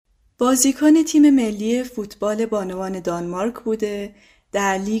بازیکن تیم ملی فوتبال بانوان دانمارک بوده،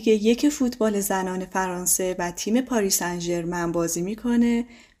 در لیگ 1 فوتبال زنان فرانسه و تیم پاریس سن ژرمن بازی میکنه،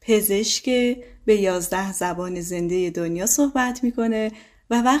 پزشک، به 11 زبان زنده دنیا صحبت میکنه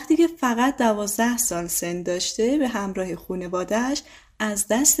و وقتی که فقط 12 سال سن داشته به همراه خانواده‌اش از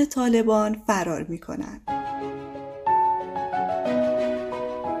دست طالبان فرار میکنن.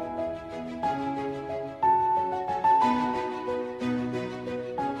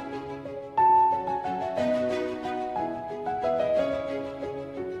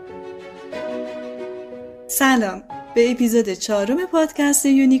 سلام، به اپیزود 4 پادکست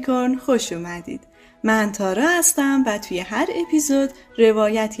یونیکورن خوش اومدید. من تارا هستم و توی هر اپیزود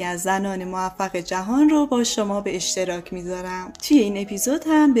روایتی از زنان موفق جهان رو با شما به اشتراک میذارم. توی این اپیزود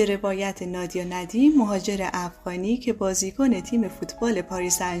هم به روایت نادیا ندیم، مهاجر افغانی که بازیکن تیم فوتبال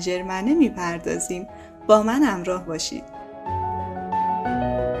پاریس سن ژرمن میپردازیم. با من همراه باشید.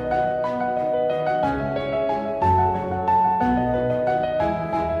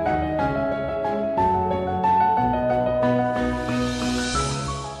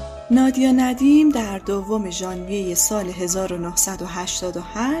 نادیا ندیم در 2 ژانویه سال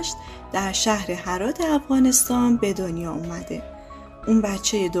 1988 در شهر هرات افغانستان به دنیا اومده. اون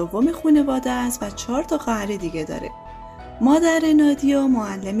بچه دوم خانواده است و 4 خواهر دیگه داره. مادر نادیا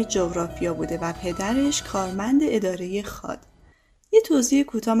معلم جغرافیا بوده و پدرش کارمند اداره خاد. یه توضیح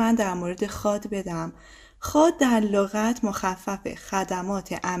کوتاه من در مورد خاد بدم. خاد در لغت مخفف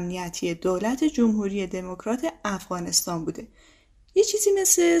خدمات امنیتی دولت جمهوری دموکرات افغانستان بوده. یه چیزی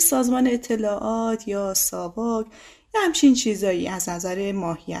مثل سازمان اطلاعات یا ساواک یا همچین چیزایی از نظر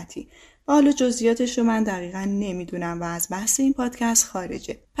ماهیتی. و حالا جزئیاتش رو من دقیقا نمیدونم و از بحث این پادکست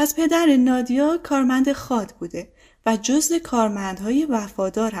خارجه. پس پدر نادیا کارمند خاد بوده و جزو کارمندهای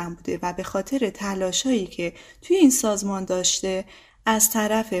وفادار هم بوده و به خاطر تلاشایی که توی این سازمان داشته از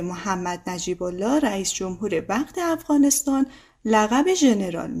طرف محمد نجیب الله رئیس جمهور وقت افغانستان لقب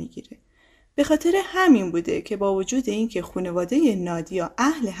ژنرال میگیره. به خاطر همین بوده که با وجود اینکه خانواده نادیا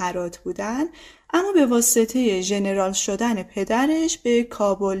اهل هرات بودن، اما به واسطه ژنرال شدن پدرش به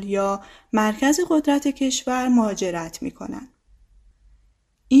کابل یا مرکز قدرت کشور مهاجرت میکنن.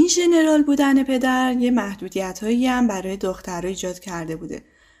 این ژنرال بودن پدر یه محدودیت‌هایی هم برای دخترها ایجاد کرده بوده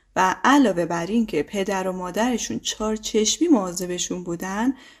و علاوه بر این که پدر و مادرشون 4 چشمی مواظبشون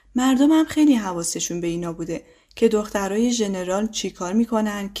بودن، مردم هم خیلی حواسشون به اینا بوده که دخترای ژنرال چی کار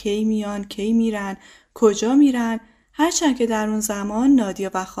میکنن، کی میان، کی میرن، کجا میرن. هرچند که در اون زمان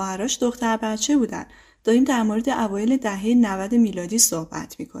نادیا و خواهرش دختر بچه بودن. داریم در مورد اوایل دهه 90 میلادی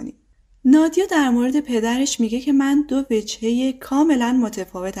صحبت میکنیم. نادیا در مورد پدرش میگه که من 2 وجهه کاملا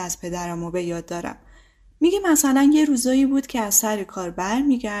متفاوت از پدرمو به یاد دارم. میگه مثلا یه روزایی بود که از سر کار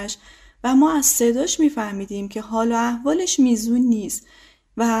برمیگشت و ما از صداش میفهمیدیم که حال و احوالش میزون نیست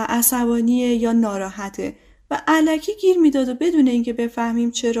و عصبانیه یا ناراحته و الکی گیر میداد و بدون اینکه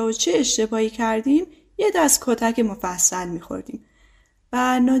بفهمیم چرا و چه اشتباهی کردیم یه دست کتک مفصل میخوردیم.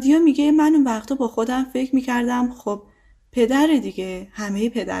 و نادیا میگه من اون وقتا با خودم فکر میکردم خب پدر دیگه، همه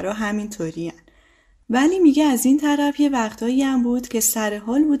پدرها همین طورین. ولی میگه از این طرف یه وقتایی هم بود که سر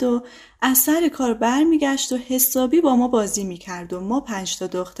حال بود و از سر کار برمیگشت و حسابی با ما بازی میکرد و ما 5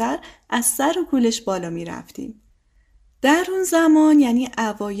 دختر از سر و کولش بالا میرفتیم. در اون زمان یعنی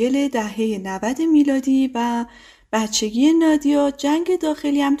اوایل دهه 90 میلادی و بچگی نادیا، جنگ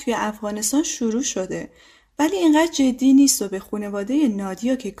داخلی هم توی افغانستان شروع شده، ولی اینقدر جدی نیست و به خانواده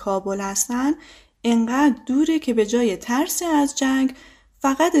نادیا که کابل هستن اینقدر دوره که به جای ترس از جنگ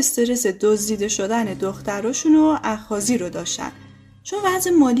فقط استرس دزدیده شدن دختراشون و اخاذی رو داشتن، چون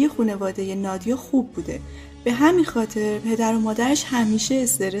وضع مالی خانواده نادیا خوب بوده. به همین خاطر پدر و مادرش همیشه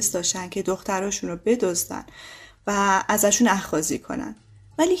استرس داشتن که دختراشون رو بدزدن و ازشون اخاذی کنن،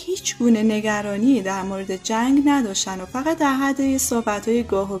 ولی هیچ گونه نگرانی در مورد جنگ نداشتن و فقط در حد صحبت‌های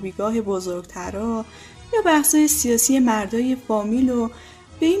گاه و بیگاه بزرگترا یا بحث‌های سیاسی مردای فامیل و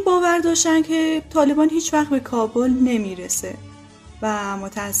به این باور داشتن که طالبان هیچ وقت به کابل نمیرسه و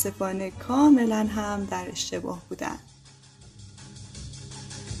متاسفانه کاملا هم در اشتباه بودن.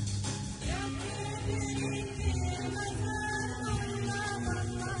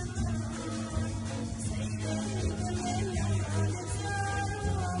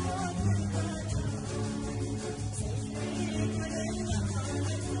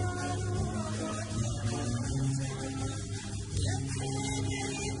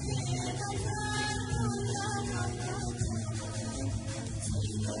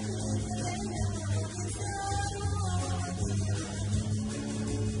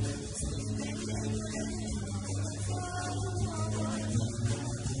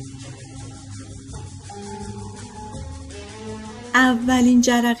 اولین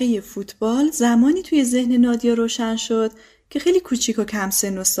جرقه فوتبال زمانی توی ذهن نادیا روشن شد که خیلی کوچیک و کم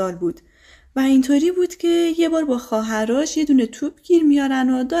سن و سال بود و اینطوری بود که یه بار با خواهراش یه دونه توپ گیر میارن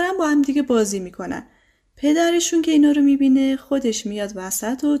و دارن با هم دیگه بازی میکنن. پدرشون که اینا رو میبینه خودش میاد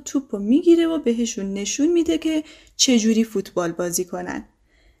وسط و توپو میگیره و بهشون نشون میده که چجوری فوتبال بازی کنن.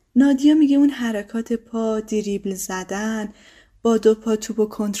 نادیا میگه اون حرکات پا، دریبل زدن، با 2 پا توپو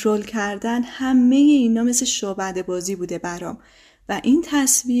کنترل کردن، همه اینا مثل شعبده بازی بوده برام و این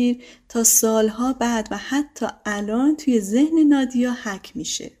تصویر تا سالها بعد و حتی الان توی ذهن نادیا حک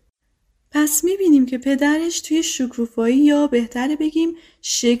میشه. پس میبینیم که پدرش توی شکوفایی یا بهتره بگیم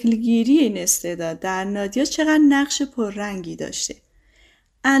شکلگیری این استعداد در نادیا چقدر نقش پررنگی داشته.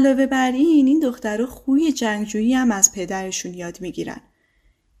 علاوه بر این دخترها خوی جنگجویی هم از پدرشون یاد میگیرن.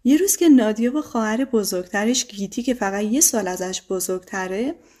 یه روز که نادیا با خواهر بزرگترش گیتی که فقط 1 سال ازش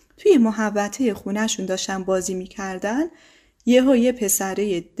بزرگتره توی محوطه خونهشون داشتن بازی میکردن، یه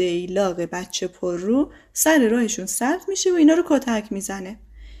پسره دیلاق بچه پررو سر راهشون سبز میشه و اینا رو کتک میزنه.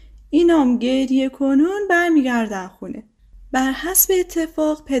 اینام گریه کنون برمیگردن خونه. بر حسب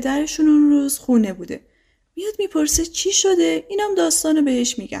اتفاق پدرشون اون روز خونه بوده. میاد میپرسه چی شده؟ اینام داستانو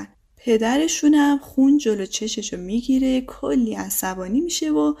بهش میگن. پدرشونم خون جلو چششو میگیره، کلی عصبانی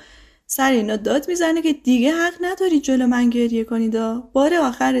میشه و سر اینا داد میزنه که دیگه حق نداری جلو من گریه کنید، بار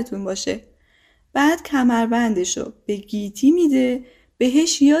آخرتون باشه. بعد کمربندشو به گیتی میده،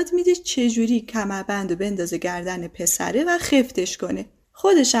 بهش یاد میده چجوری کمربندو بندازه گردن پسره و خفتش کنه.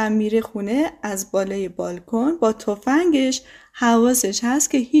 خودش هم میره خونه، از بالای بالکن با تفنگش حواسش هست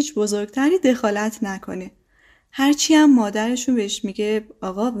که هیچ بزرگتری دخالت نکنه. هرچی هم مادرشون بهش میگه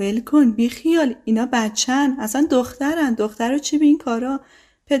آقا ول کن، بی خیال، اینا بچن، اصلا دختر رو چی به این کارا؟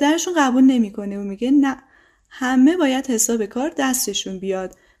 پدرشون قبول نمیکنه و میگه نه، همه باید حساب کار دستشون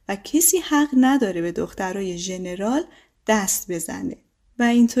بیاد و کسی حق نداره به دخترای ژنرال دست بزنه. و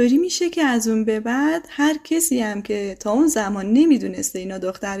اینطوری میشه که از اون به بعد هر کسی هم که تا اون زمان نمیدونسته اینا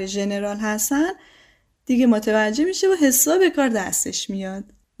دختر ژنرال هستن دیگه متوجه میشه و حساب کار دستش میاد.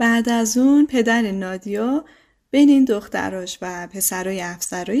 بعد از اون پدر نادیا بین این دختراش و پسرای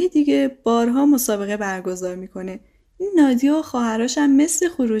افسرای دیگه بارها مسابقه برگزار میکنه. این نادیا و خواهراش هم مثل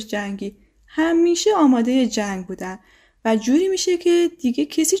خروش جنگی همیشه آماده جنگ بودن و جوری میشه که دیگه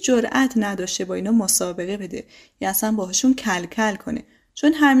کسی جرأت نداشته با اینا مسابقه بده یا اصلا باهاشون کلکل کنه،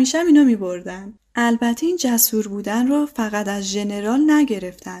 چون همیشه هم اینا میبردن. البته این جسور بودن رو فقط از ژنرال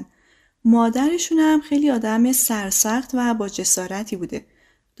نگرفتن. مادرشون هم خیلی آدم سرسخت و با جسارتی بوده.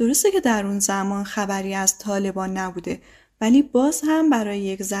 درسته که در اون زمان خبری از طالبان نبوده، ولی باز هم برای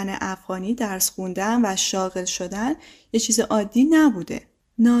یک زن افغانی درس خوندن و شاغل شدن یه چیز عادی نبوده.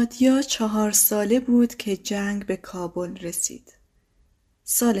 نادیا 4 ساله بود که جنگ به کابل رسید.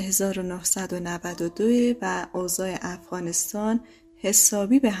 سال 1992 و اوضاع افغانستان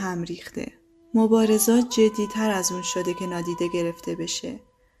حسابی به هم ریخته. مبارزات جدی‌تر از اون شده که نادیده گرفته بشه.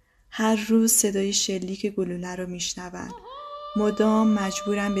 هر روز صدای شلیک گلوله رو میشنون. مدام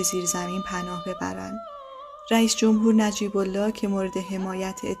مجبورن به زیر زمین پناه ببرن. رئیس جمهور نجیب الله که مورد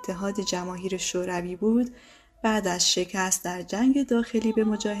حمایت اتحاد جماهیر شوروی بود، بعد از شکست در جنگ داخلی به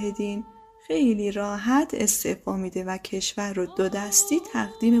مجاهدین خیلی راحت استعفا میده و کشور رو 2 دستی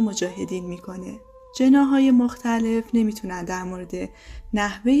تقدیم مجاهدین میکنه. جناح‌های مختلف نمیتونن در مورد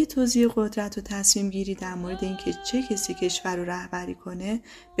نحوه توزیع قدرت و تصمیم گیری در مورد اینکه چه کسی کشور رو رهبری کنه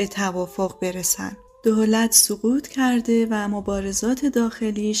به توافق برسن. دولت سقوط کرده و مبارزات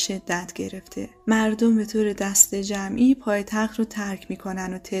داخلی شدت گرفته. مردم به طور دست جمعی پایتخت رو ترک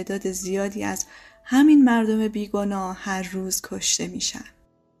میکنن و تعداد زیادی از همین مردم بیگناه هر روز کشته میشن.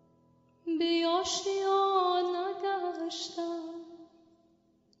 به آشیان نگشتم،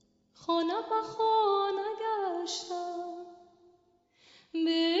 خانه به خانه گشتم،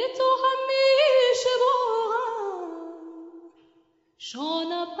 به تو همیشه باهم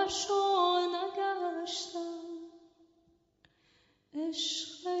شانه به شانه گشتم.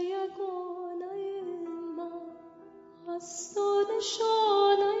 عشق یگانه من از تو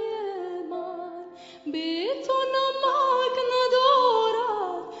نشانه من، به تو نمک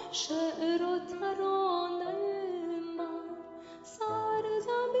ندارد شعر و ترانه من.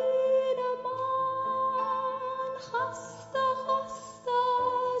 سرزمین من خسته خسته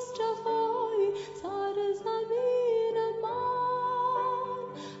از جفای، سرزمین من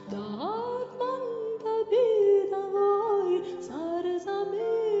دردمند بی دوای،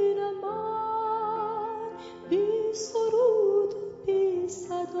 سرزمین من بی سرود و بی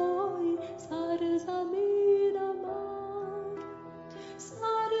صدای، سرزمین من.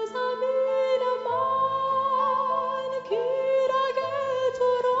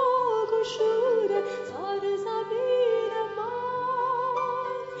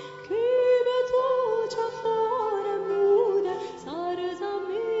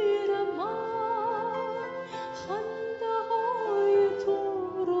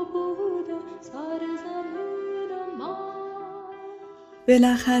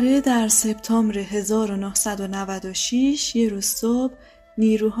 بالاخره در سپتامبر 1996 یه روز صبح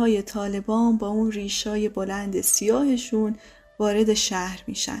نیروهای طالبان با اون ریشای بلند سیاهشون وارد شهر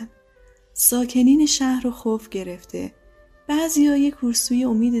میشن. ساکنین شهر رو خوف گرفته. بعضیا یه کورسوی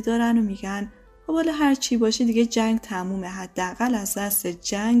امیدی دارن و میگن خب حالا هر چی باشه دیگه جنگ تمومه، حداقل از دست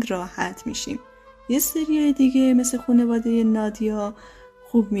جنگ راحت میشیم. یه سریای دیگه مثل خانواده نادیا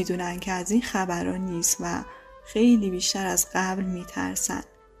خوب میدونن که از این خبرها نیست و خیلی بیشتر از قبل میترسن.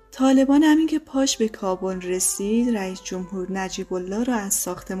 طالبان همین که پاش به کابل رسید، رئیس جمهور نجیب الله را از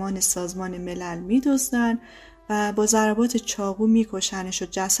ساختمان سازمان ملل میدزدن و با ضربات چاقو میکشنش و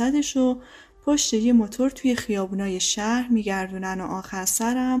جسدش رو پشت یه موتور توی خیابونای شهر میگردونن و آخر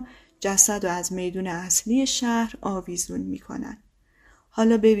سرم جسد رو از میدون اصلی شهر آویزون میکنن.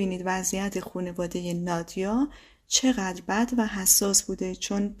 حالا ببینید وضعیت خانواده نادیا چقدر بد و حساس بوده،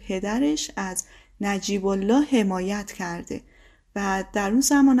 چون پدرش از نجیب الله حمایت کرده و در اون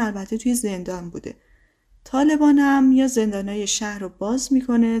زمان البته توی زندان بوده. طالبان هم یا زندانای شهر رو باز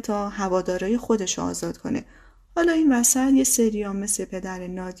میکنه تا هوادارای خودش رو آزاد کنه. حالا این وسط یه سریا مثل پدر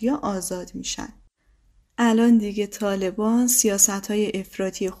نادیا آزاد میشن. الان دیگه طالبان سیاست‌های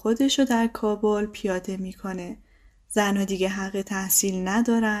افراطی خودش رو در کابل پیاده میکنه. زنها دیگه حق تحصیل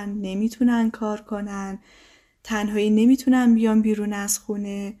ندارن، نمیتونن کار کنن، تنهایی نمیتونن بیان بیرون از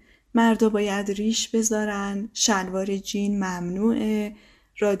خونه، مردا باید ریش بذارن، شلوار جین ممنوعه،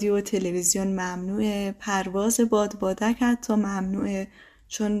 رادیو و تلویزیون ممنوعه، پرواز بادبادک حتی ممنوعه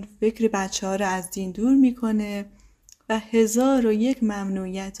چون فکر بچه‌ها رو از دین دور میکنه و 1001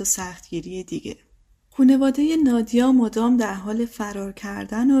 ممنوعیت و سختگیری دیگه. خانواده نادیا مدام در حال فرار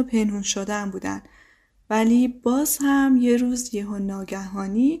کردن و پنهون شدن بودن، ولی باز هم یه روز یهو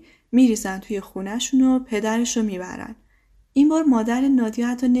ناگهانی میریزن توی خونه‌شون و پدرشو میبرن. این بار مادر نادیا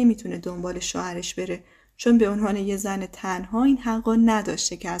حتی نمیتونه دنبال شوهرش بره، چون به عنوان یه زن تنها این حقا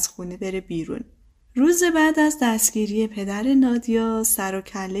نداشته که از خونه بره بیرون. روز بعد از دستگیری پدر نادیا، سر و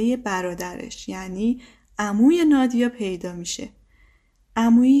کله برادرش یعنی عموی نادیا پیدا میشه.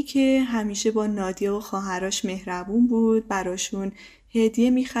 عمویی که همیشه با نادیا و خواهراش مهربون بود، براشون هدیه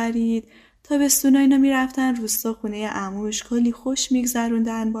میخرید، تابستونا اینا میرفتن روستا خونه عموش، کلی خوش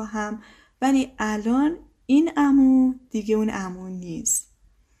میگذروندن با هم. ولی الان این عمو دیگه اون عمو نیست.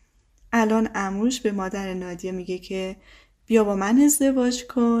 الان عموش به مادر نادیا میگه که بیا با من ازدواج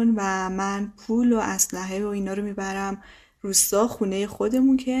کن و من پول و اسلحه و اینا رو میبرم روستا خونه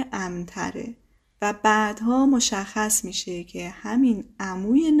خودمون که امن‌تره. و بعدها مشخص میشه که همین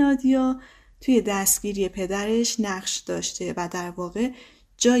عموی نادیا توی دستگیری پدرش نقش داشته و در واقع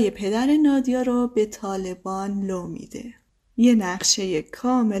جای پدر نادیا رو به طالبان لو میده. یه نقشه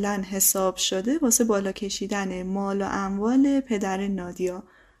کاملا حساب شده واسه بالا کشیدن مال و اموال پدر نادیا،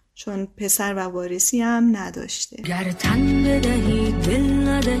 چون پسر و وارثی هم نداشته. گر تن بدهی دل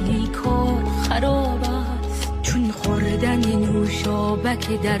ندهی کار خراب است، چون خوردن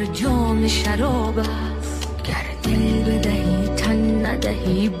نوشابک در جام شراب است. گر دل بدهی تن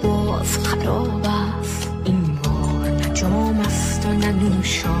ندهی باز خراب است، این بار نه جام است و نه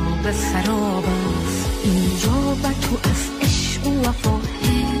نوشابه سراب است. اینجا به تو از عشق و وفا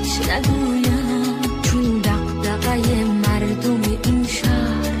هیچ نگویم، چون دغدغه مردم این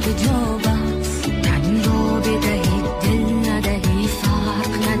شهر حجاب است. تن را بدهی دل ندهی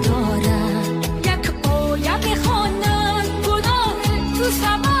فرق ندارد، یک آیه بخوانند گناه تو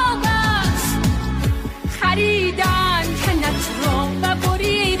ثواب است. خریدن تنت را و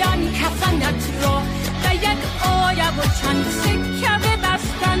بریدن کفنت را، و یک آیه و چند سکه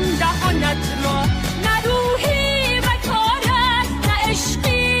ببستن دهانت را. نه روحی و کار است، نه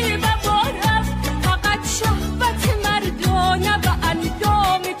عشقی و بار است، فقط شهوت مردانه و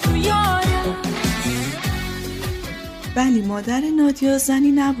اندام تو یار است. ولی مادر نادیا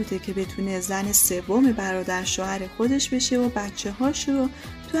زنی نبوده که بتونه زن سوم برادر شوهر خودش بشه و بچه هاش رو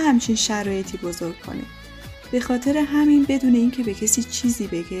تو همچین شرایطی بزرگ کنه. به خاطر همین بدون اینکه به کسی چیزی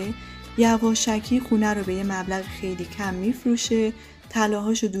بگه، یواشکی خونه رو به یه مبلغ خیلی کم میفروشه،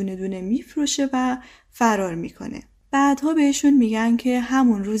 طلاهاشو دونه دونه میفروشه و فرار میکنه. بعدها بهشون میگن که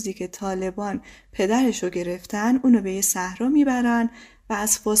همون روزی که طالبان پدرشو گرفتن، اونو به یه صحرا میبرن و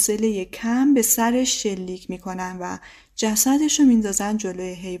از فاصله کم به سرش شلیک میکنن و جسدشو میندازن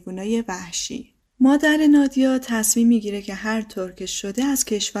جلوی حیوانای وحشی. مادر نادیا تصمیم میگیره که هر طور که شده از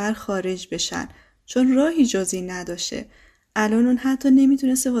کشور خارج بشن، چون راهی جز این نداشته. الان اون حتی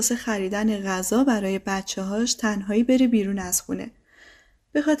نمیتونسته واسه خریدن غذا برای بچه‌هاش تنهایی بره بیرون از خونه.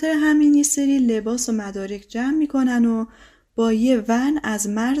 به خاطر همین یه سری لباس و مدارک جمع میکنن و با یه ون از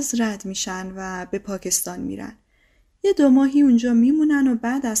مرز رد میشن و به پاکستان میرن. یه 2 ماهی اونجا میمونن و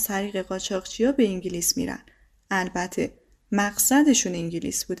بعد از طریق قاچاقچیا به انگلیس میرن. البته مقصدشون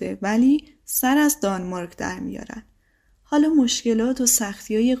انگلیس بوده ولی سر از دانمارک در میارن. حالا مشکلات و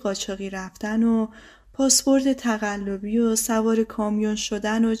سختی‌های قاچاقی رفتن و پاسپورت تقلبی و سوار کامیون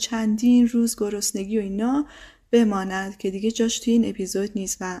شدن و چندین روز گرسنگی و اینا بماند که دیگه جاش توی این اپیزود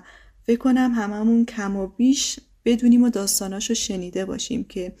نیست و فکر کنم هممون کم و بیش بدونیم و داستاناشو شنیده باشیم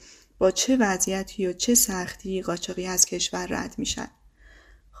که با چه وضعیتی و چه سختی قاچاقی از کشور رد میشن.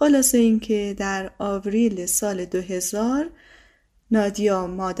 خلاصه این که در آوریل سال 2000 نادیا،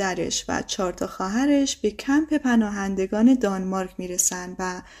 مادرش و 4 تا خواهرش به کمپ پناهندگان دانمارک میرسن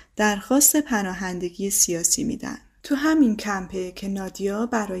و درخواست پناهندگی سیاسی میدن. تو همین کمپه که نادیا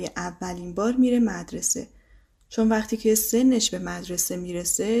برای اولین بار میره مدرسه، چون وقتی که سنش به مدرسه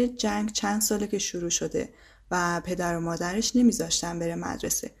میرسه جنگ چند ساله که شروع شده و پدر و مادرش نمیذاشتن بره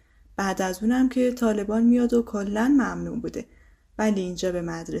مدرسه. بعد از اونم که طالبان میاد و کلاً ممنوع بوده، ولی اینجا به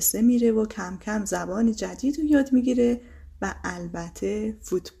مدرسه میره و کم کم زبان جدید رو یاد میگیره و البته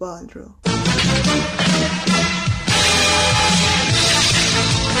فوتبال رو.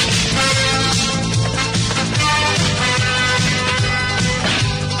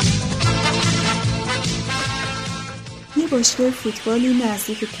 یه باشگاه فوتبالی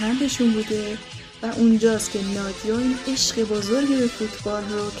نزدیک کمپشون بوده و اونجاست که نادیا این عشق بزرگی به فوتبال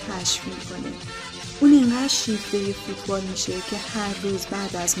رو کشف میکنه. اون اینقدر شیفته فوتبال میشه که هر روز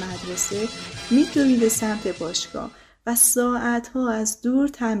بعد از مدرسه میدوید به سمت باشگاه و ساعتها از دور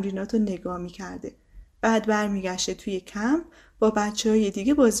تمرینات رو نگاه میکرده. بعد برمیگشته توی کمپ با بچه‌های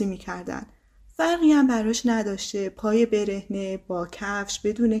دیگه بازی میکردن. فرقی هم براش نداشته، پای برهنه، با کفش،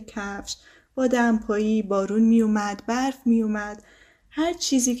 بدون کفش، با دمپایی، بارون میومد، برف میومد، هر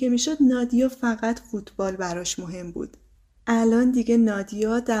چیزی که میشد نادیا فقط فوتبال براش مهم بود. الان دیگه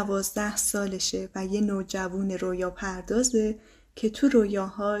نادیا 12 سالشه و یه نوجوان رویا پردازه که تو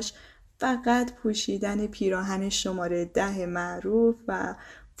رویاهاش فقط پوشیدن پیراهن شماره 10 معروف و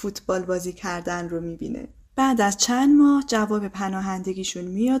فوتبال بازی کردن رو میبینه. بعد از چند ماه جواب پناهندگیشون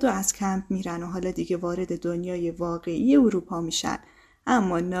میاد و از کمپ میرن و حالا دیگه وارد دنیای واقعی اروپا میشن.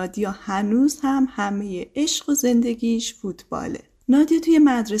 اما نادیا هنوز هم همه عشق و زندگیش فوتباله. نادیا توی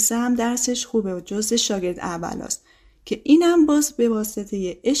مدرسه هم درسش خوبه و جزو شاگرد اولاست که اینم باز به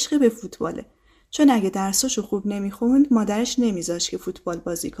واسطه عشق به فوتباله، چون اگه درساشو خوب نمیخوند مادرش نمیذاش که فوتبال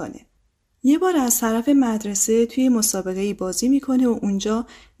بازی کنه. یه بار از طرف مدرسه توی مسابقه‌ای بازی میکنه و اونجا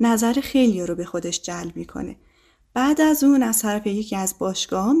نظر خیلی‌ها رو به خودش جلب میکنه. بعد از اون از طرف یکی از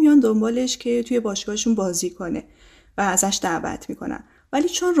باشگاه‌ها میان دنبالش که توی باشگاهشون بازی کنه و ازش دعوت میکنن، ولی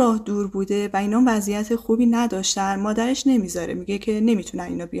چون راه دور بوده و اینا وضعیت خوبی نداشتن مادرش نمیذاره، میگه که نمیتونن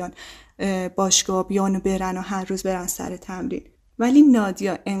اینا بیان باشگاه بیان و برن و هر روز برن سر تمرین. ولی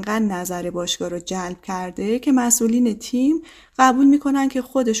نادیا انقدر نظر باشگاه رو جلب کرده که مسئولین تیم قبول میکنن که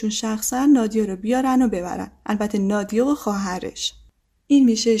خودشون شخصا نادیا رو بیارن و ببرن، البته نادیا و خواهرش. این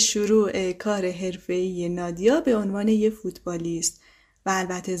میشه شروع کار حرفه‌ای نادیا به عنوان یه فوتبالیست و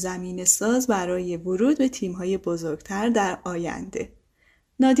البته زمین ساز برای ورود به تیم‌های بزرگتر در آینده.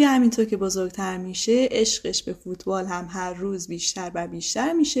 نادیا همینطور که بزرگتر میشه عشقش به فوتبال هم هر روز بیشتر و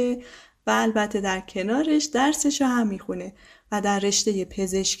بیشتر میشه و البته در کنارش درسش رو هم میخونه و در رشته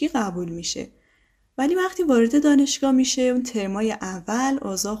پزشکی قبول میشه. ولی وقتی وارد دانشگاه میشه اون ترمای اول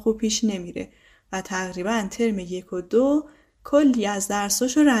اوضاع خوب پیش نمیره و تقریبا ترم 1 و 2 کلی از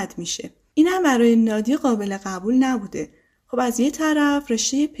درساشو رد میشه. اینم برای نادیا قابل قبول نبوده. خب از یه طرف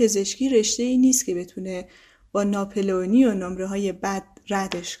رشته پزشکی رشته‌ای نیست که بتونه با ناپلئونی و نمره‌های بد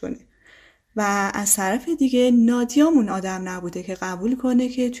ردش کنه و از طرف دیگه نادیامون آدم نبوده که قبول کنه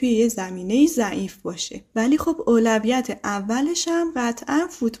که توی یه زمینه‌ای ضعیف باشه. ولی خب اولویت اولش هم قطعا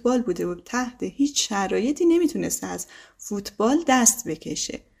فوتبال بوده و تحت هیچ شرایطی نمیتونست از فوتبال دست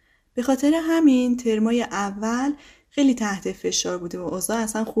بکشه. به خاطر همین ترمای اول خیلی تحت فشار بوده و اوضاع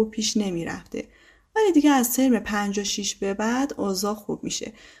اصلا خوب پیش نمیرفته. ولی دیگه از ترم 5 و 6 به بعد اوضاع خوب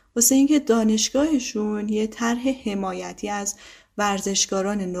میشه، واسه اینکه دانشگاهشون یه طرح حمایتی از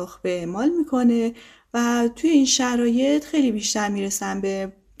ورزشکاران نخبه اعمال میکنه و توی این شرایط خیلی بیشتر میرسن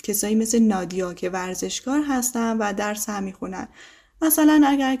به کسایی مثل نادیا که ورزشکار هستن و درس هم میخونن. مثلا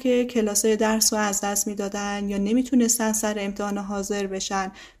اگر که کلاسای درس رو از دست میدادن یا نمیتونستن سر امتحان حاضر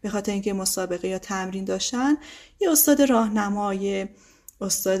بشن به خاطر اینکه مسابقه یا تمرین داشتن، یه استاد راهنمای،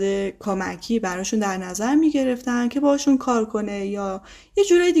 استاد کمکی براشون در نظر میگرفتن که باشون کار کنه یا یه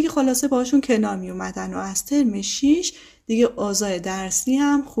جورای دیگه خلاصه باشون کنار می اومدن و از ترم 6 دیگه اوضاع درسی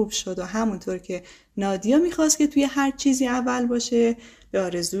هم خوب شد و همونطور که نادیا میخواست که توی هر چیزی اول باشه به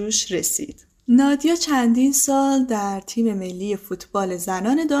آرزوش رسید. نادیا چندین سال در تیم ملی فوتبال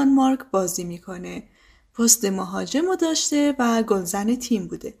زنان دانمارک بازی میکنه. پست مهاجم رو داشته و گلزن تیم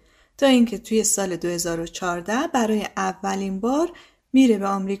بوده تا اینکه توی سال 2014 برای اولین بار میره به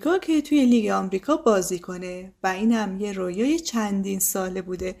آمریکا که توی لیگ آمریکا بازی کنه و این هم یه رویای چندین ساله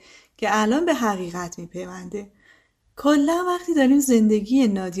بوده که الان به حقیقت میپیونده. کلا وقتی داریم زندگی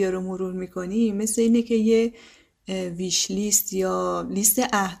نادیا رو مرور میکنیم مثل اینه که یه ویش لیست یا لیست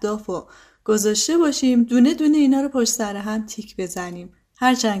اهداف رو گذاشته باشیم، دونه دونه اینا رو پشت سر هم تیک بزنیم،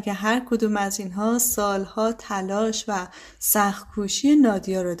 هرچند که هر کدوم از اینها سالها تلاش و سخت‌کوشی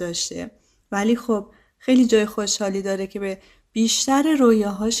نادیا رو داشته، ولی خب خیلی جای خوشحالی داره که به بیشتر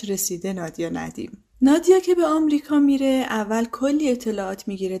رویاهاش رسیده ندیم. نادیا که به آمریکا میره اول کلی اطلاعات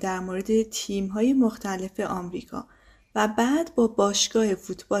میگیره در مورد تیم‌های مختلف آمریکا و بعد با باشگاه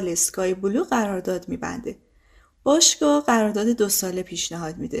فوتبال اسکای بلو قرارداد میبنده. باشگاه قرارداد 2 ساله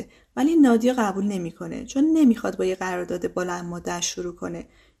پیشنهاد میده ولی نادیا قبول نمیکنه چون نمیخواد با یه قرارداد بلند مدت شروع کنه.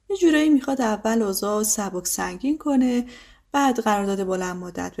 یه جورایی میخواد اول اوضاع سبک سنگین کنه بعد قرارداد بلند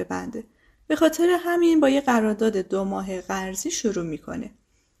مدت ببنده. به خاطر همین با یه قرارداد 2 ماه قرضی شروع میکنه.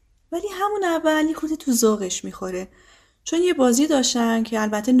 ولی همون اولی خود تو ذوقش میخوره چون یه بازی داشتن که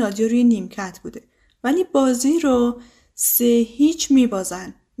البته نادیا روی نیمکت بوده ولی بازی رو 3-0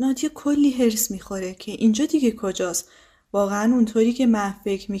 میبازن. نادیا کلی هرس میخوره که اینجا دیگه کجاست، واقعا اونطوری که من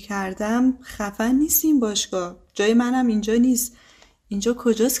فکر میکردم خفن نیست این باشگاه، جای منم اینجا نیست، اینجا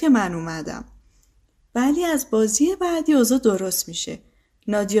کجاست که من اومدم. ولی از بازی بعدی اوضاع درست میشه،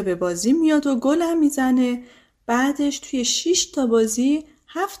 نادیا به بازی میاد و گل هم میزنه. بعدش توی 6 تا بازی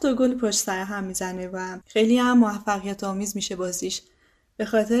 7 تا گل پشت سر هم میزنه و خیلی هم موفقیت آمیز میشه بازیش. به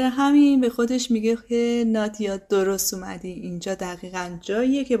خاطر همین به خودش میگه که نادیا درست اومدی، اینجا دقیقاً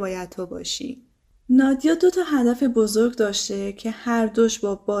جاییه که باید تو باشی. نادیا 2 تا هدف بزرگ داشته که هر دوش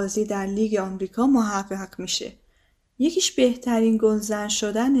با بازی در لیگ آمریکا محقق میشه. یکیش بهترین گلزن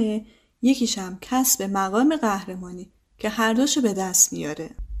شدنه، یکیش هم کسب مقام قهرمانی که هر دوشو به دست میاره.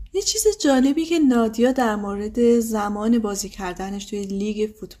 یه چیز جالبی که نادیا در مورد زمان بازی کردنش توی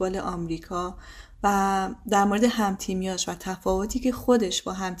لیگ فوتبال آمریکا و در مورد همتیمیاش و تفاوتی که خودش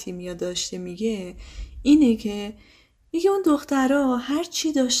با همتیمیا داشته میگه اینه که میگه اون دخترها هر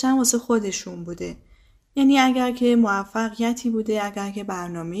چی داشتن واسه خودشون بوده. یعنی اگر که موفقیتی بوده، اگر که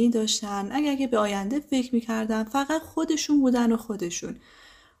برنامه‌ای داشتن، اگر که به آینده فکر میکردن، فقط خودشون بودن و خودشون.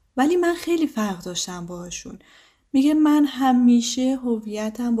 ولی من خیلی فرق داشتم باهاشون. میگه من همیشه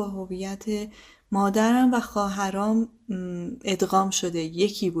هویتم با هویت مادرم و خواهرام ادغام شده،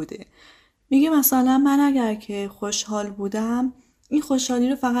 یکی بوده. میگه مثلا من اگر که خوشحال بودم این خوشحالی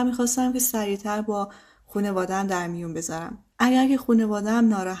رو فقط میخواستم که سریعتر با خانواده‌ام در میون بذارم. اگر که خانواده‌ام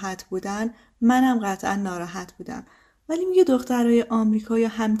ناراحت بودن منم قطعا ناراحت بودم. ولی میگه دخترای آمریکا یا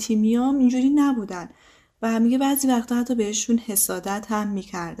همتیمیام اینجوری نبودن و میگه بعضی وقتا حتی بهشون حسادت هم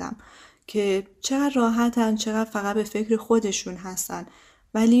میکردم که چقدر راحتن، چقدر فقط به فکر خودشون هستن.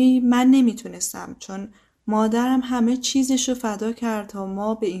 ولی من نمیتونستم چون مادرم همه چیزشو فدا کرد تا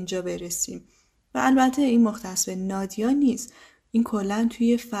ما به اینجا برسیم. و البته این مختص به نادیا نیست، این کلن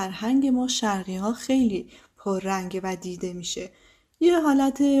توی فرهنگ ما شرقی ها خیلی پررنگه و دیده میشه. یه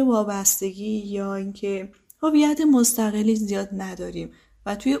حالت وابستگی یا اینکه هویت مستقلی زیاد نداریم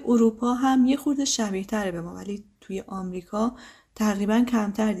و توی اروپا هم یه خورده شبیه تره به ما، ولی توی آمریکا تقریبا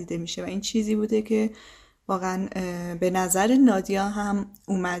کمتر دیده میشه و این چیزی بوده که واقعا به نظر نادیا هم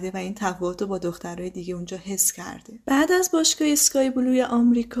اومده و این تفاوت رو با دخترای دیگه اونجا حس کرده. بعد از باشگاه اسکای بلوی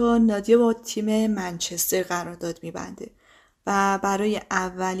آمریکا نادیا با تیم منچستر قرارداد میبنده و برای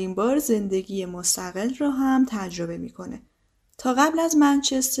اولین بار زندگی مستقل رو هم تجربه میکنه. تا قبل از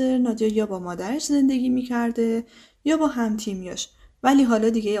منچستر نادیا یا با مادرش زندگی میکرده یا با همتیمیاش، ولی حالا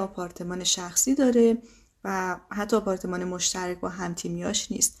دیگه یه آپارتمان شخصی داره و حتی آپارتمان مشترک با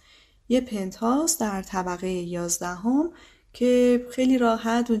همتیمیاش نیست. یه پنت‌هاوس در طبقه 11 که خیلی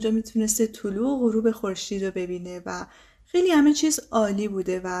راحت اونجا میتونسته طلوع و غروب خورشید رو ببینه و خیلی همه چیز عالی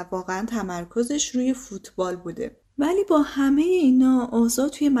بوده و واقعا تمرکزش روی فوتبال بوده. ولی با همه اینا اوضاع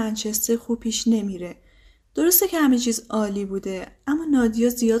توی منچستر خوب پیش نمیره. درسته که همه چیز عالی بوده اما نادیا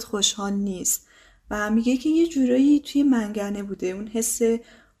زیاد خوشحال نیست و میگه که یه جورایی توی منگنه بوده، اون حس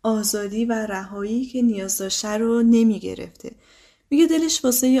آزادی و رهایی که نیاز داشته رو نمیگرفته. میگه دلش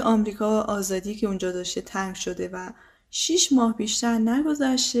واسه آمریکا آزادی که اونجا داشته تنگ شده و 6 ماه بیشتر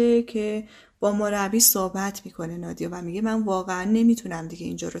نگذشته که با مربی صحبت میکنه نادیا و میگه من واقعا نمیتونم دیگه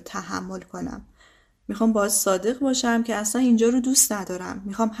اینجا رو تحمل کنم. میخوام باهاش صادق باشم که اصلا اینجا رو دوست ندارم.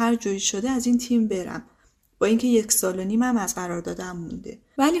 میخوام هر جوری شده از این تیم برم. با اینکه 1.5 سال هم از قراردادم مونده.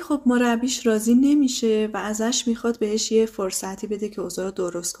 ولی خب مربیش راضی نمیشه و ازش میخواد بهش یه فرصتی بده که اوضاع رو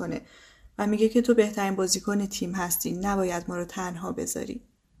درست کنه و میگه که تو بهترین بازیکن تیم هستی، نباید ما رو تنها بذاری.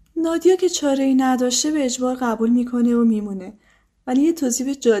 نادیا که چاره‌ای نداشته به اجبار قبول میکنه و میمونه. ولی یه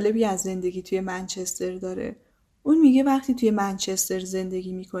توصیف جالبی از زندگی توی منچستر داره. اون میگه وقتی توی منچستر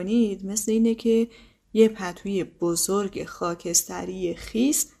زندگی میکنید مثل اینه که یه پتوی بزرگ خاکستری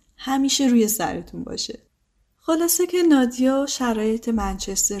خیس همیشه روی سرتون باشه. خلاصه که نادیا شرایط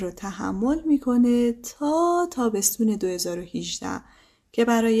منچستر رو تحمل میکنه تا تابستون 2018 که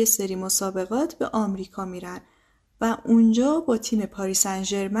برای سری مسابقات به آمریکا میرن و اونجا با تیم پاریس سن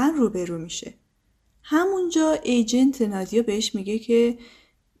ژرمن روبرو میشه. همونجا ایجنت نادیا بهش میگه که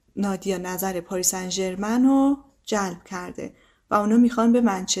نادیا نظر پاریس سن ژرمن رو جلب کرده و اونا میخوان به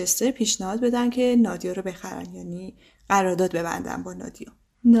منچستر پیشنهاد بدن که نادیا رو بخرن، یعنی قرارداد ببندن با نادیا.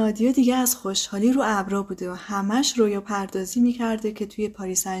 نادیا دیگه از خوشحالی رو ابرا بوده و همش رویا پردازی میکرده که توی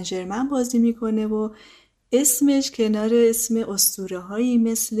پاریس سن ژرمن بازی میکنه و اسمش کنار اسم اسطوره‌هایی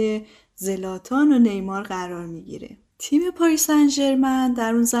مثل زلاتان و نیمار قرار میگیره. تیم پاریس سن ژرمن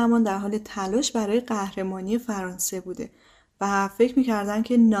در اون زمان در حال تلاش برای قهرمانی فرانسه بوده و فکر میکردن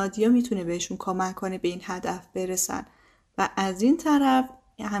که نادیا میتونه بهشون کمک کنه به این هدف برسن و از این طرف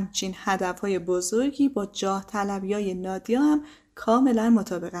همچین هدفهای بزرگی با جاه طلبیای نادیا هم کاملا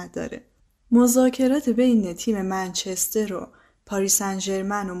مطابقت داره. مذاکرات بین تیم منچستر و پاریس سن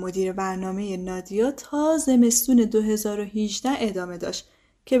ژرمن و مدیر برنامه نادیا تا زمستون 2018 ادامه داشت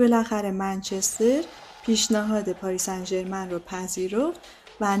که بالاخره منچستر پیشنهاد پاریس سن ژرمن رو پذیرفت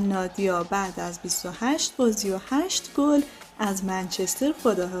و نادیا بعد از 28 بازی و 8 گل از منچستر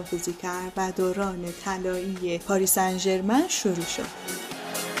خداحافظی کرد و دوران طلایی پاریس سن ژرمن شروع شد.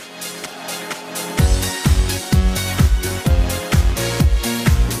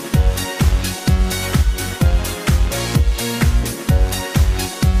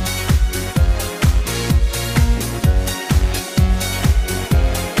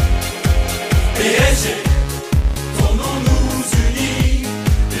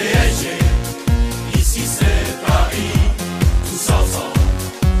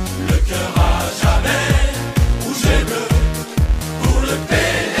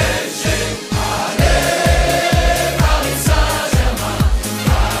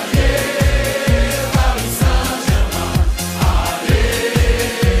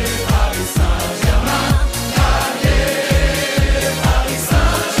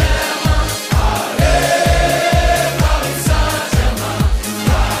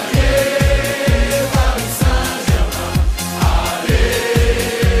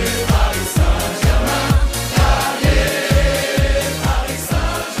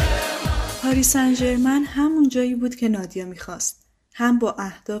 پاریس سن ژرمن همون جایی بود که نادیا میخواست. هم با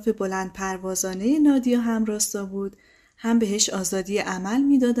اهداف بلند پروازانه نادیا هم راستا بود، هم بهش آزادی عمل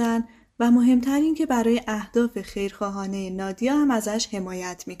میدادن و مهمتر این که برای اهداف خیرخواهانه نادیا هم ازش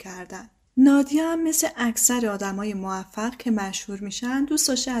حمایت میکردن. نادیا هم مثل اکثر آدمای موفق که مشهور میشن دوست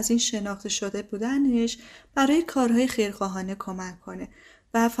داشته از این شناخته شده بودنش برای کارهای خیرخواهانه کمک کنه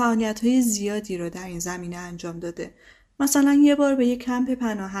و فعالیت‌های زیادی رو در این زمینه انجام داده. مثلا یه بار به یک کمپ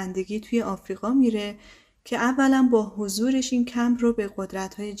پناهندگی توی آفریقا میره که اولا با حضورش این کمپ رو به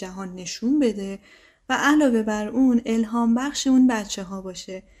قدرت‌های جهان نشون بده و علاوه بر اون الهام بخش اون بچه‌ها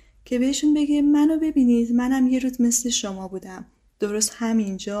باشه که بهشون بگه منو ببینید، منم یه روز مثل شما بودم، درست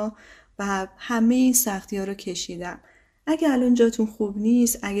همینجا و همه این سختی‌ها رو کشیدم. اگه الان جاتون خوب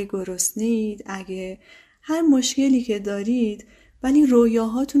نیست، اگه گرسنه‌اید، اگه هر مشکلی که دارید، ولی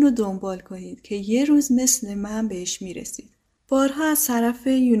رویاهاتون رو دنبال کنید که یه روز مثل من بهش میرسید. بارها از طرف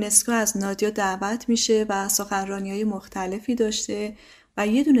یونسکو از نادیا دعوت میشه و سخنرانی‌های مختلفی داشته و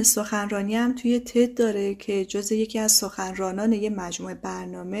یه دونه سخنرانی هم توی تد داره که جز یکی از سخنرانان یه مجموعه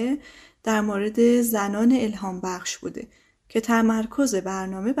برنامه در مورد زنان الهام بخش بوده که تمرکز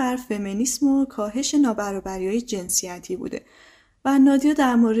برنامه بر فمینیسم و کاهش نابرابری‌های جنسیتی بوده و نادیا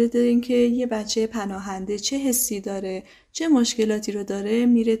در مورد اینکه یه بچه پناهنده چه حسی داره، چه مشکلاتی رو داره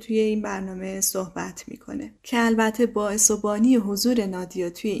میره توی این برنامه صحبت میکنه که البته باعث و بانی حضور نادیا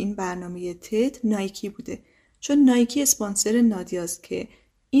توی این برنامه تد نایکی بوده، چون نایکی اسپانسر نادیاست که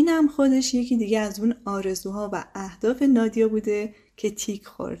اینم خودش یکی دیگه از اون آرزوها و اهداف نادیا بوده که تیک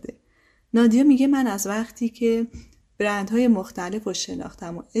خورده. نادیا میگه من از وقتی که برندهای مختلف رو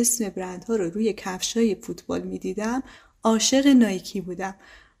شناختم و اسم برندها رو روی کفشای فوتبال میدیدم عاشق نایکی بودم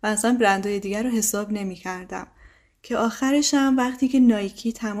و اصلا برندهای دیگر رو حساب نمی کردم که آخرش هم وقتی که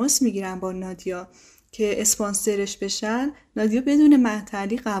نایکی تماس میگیرن با نادیا که اسپانسرش بشن، نادیا بدون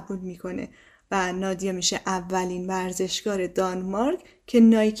معطلی قبول میکنه و نادیا میشه اولین ورزشکار دانمارک که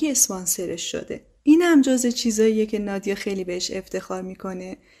نایکی اسپانسرش شده. این هم جزء چیزاییه که نادیا خیلی بهش افتخار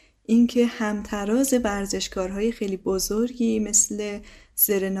میکنه، اینکه همتراز ورزشکارهای خیلی بزرگی مثل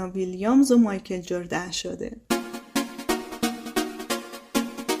سرنا ویلیامز و مایکل جردن شده.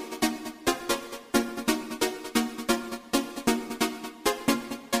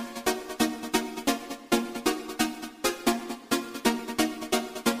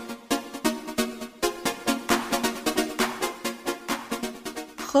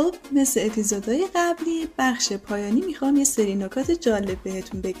 خب مثل اپیزودهای قبلی بخش پایانی میخوام یه سری نکات جالب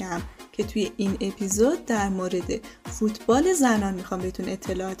بهتون بگم که توی این اپیزود در مورد فوتبال زنان میخوام بهتون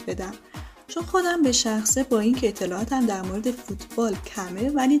اطلاعات بدم. چون خودم به شخصه با این که اطلاعاتم در مورد فوتبال کمه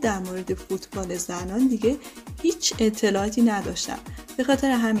ولی در مورد فوتبال زنان دیگه هیچ اطلاعاتی نداشتم. به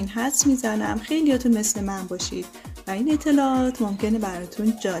خاطر همین حدس میزنم خیلیاتون مثل من باشید و این اطلاعات ممکنه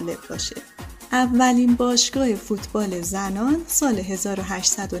براتون جالب باشه. اولین باشگاه فوتبال زنان سال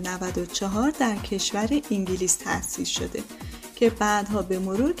 1894 در کشور انگلیس تأسیس شده که بعدها به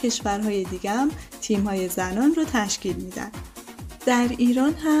مرور کشورهای دیگه هم تیم‌های زنان رو تشکیل میدن. در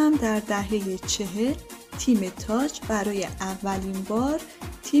ایران هم در دهه 40 تیم تاج برای اولین بار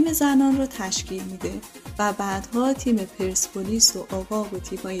تیم زنان رو تشکیل میده و بعدها تیم پرسپولیس و عقاب و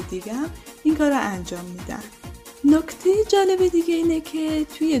تیم‌های دیگه هم این کار رو انجام میدن. نکته جالب دیگه اینه که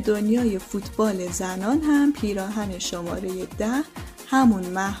توی دنیای فوتبال زنان هم پیراهن شماره 10 همون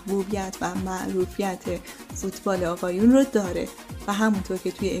محبوبیت و معروفیت فوتبال آقایون رو داره و همونطور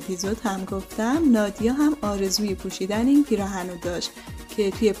که توی اپیزود هم گفتم نادیا هم آرزوی پوشیدن این پیراهن رو داشت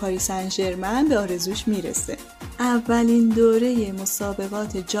که توی پاریس سن ژرمن به آرزوش میرسه. اولین دوره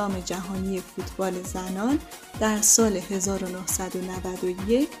مسابقات جام جهانی فوتبال زنان در سال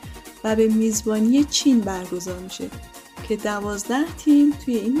 1991 و به میزبانی چین برگزار میشه که 12 تیم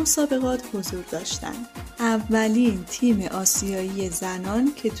توی این مسابقات حضور داشتن. اولین تیم آسیایی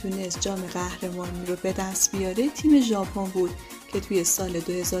زنان که تونست جام قهرمانی رو به دست بیاره تیم ژاپن بود که توی سال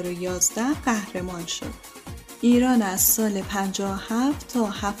 2011 قهرمان شد. ایران از سال 57 تا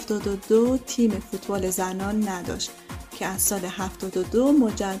 72 تیم فوتبال زنان نداشت که از سال 72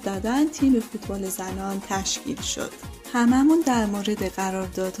 مجدداً تیم فوتبال زنان تشکیل شد. هممون در مورد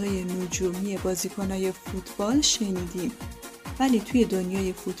قراردادهای نجومی بازیکنای فوتبال شنیدیم ولی توی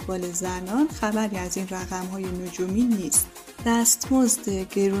دنیای فوتبال زنان خبری از این رقم‌های نجومی نیست. دستمزد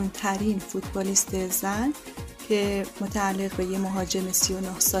گرانترین فوتبالیست زن که متعلق به یه مهاجم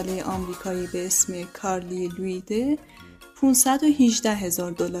 39 ساله آمریکایی به اسم کارلی لویده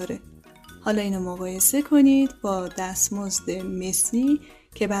 $518,000. حالا اینو مقایسه کنید با دستمزد مسی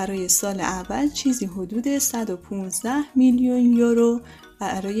که برای سال اول چیزی حدود 115 میلیون یورو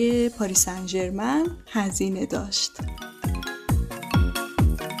برای پاریس سن ژرمن هزینه داشت.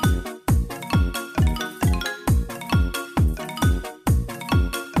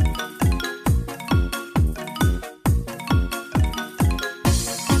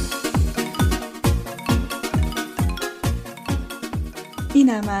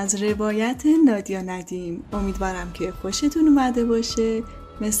 اینم از روایت نادیا ندیم. امیدوارم که خوشتون اومده باشه.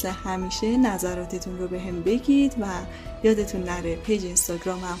 مثل همیشه نظراتتون رو به هم بگید و یادتون نره پیج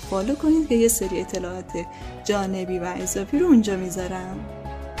اینستاگرامم فالو کنید که یه سری اطلاعات جانبی و اضافی رو اونجا میذارم.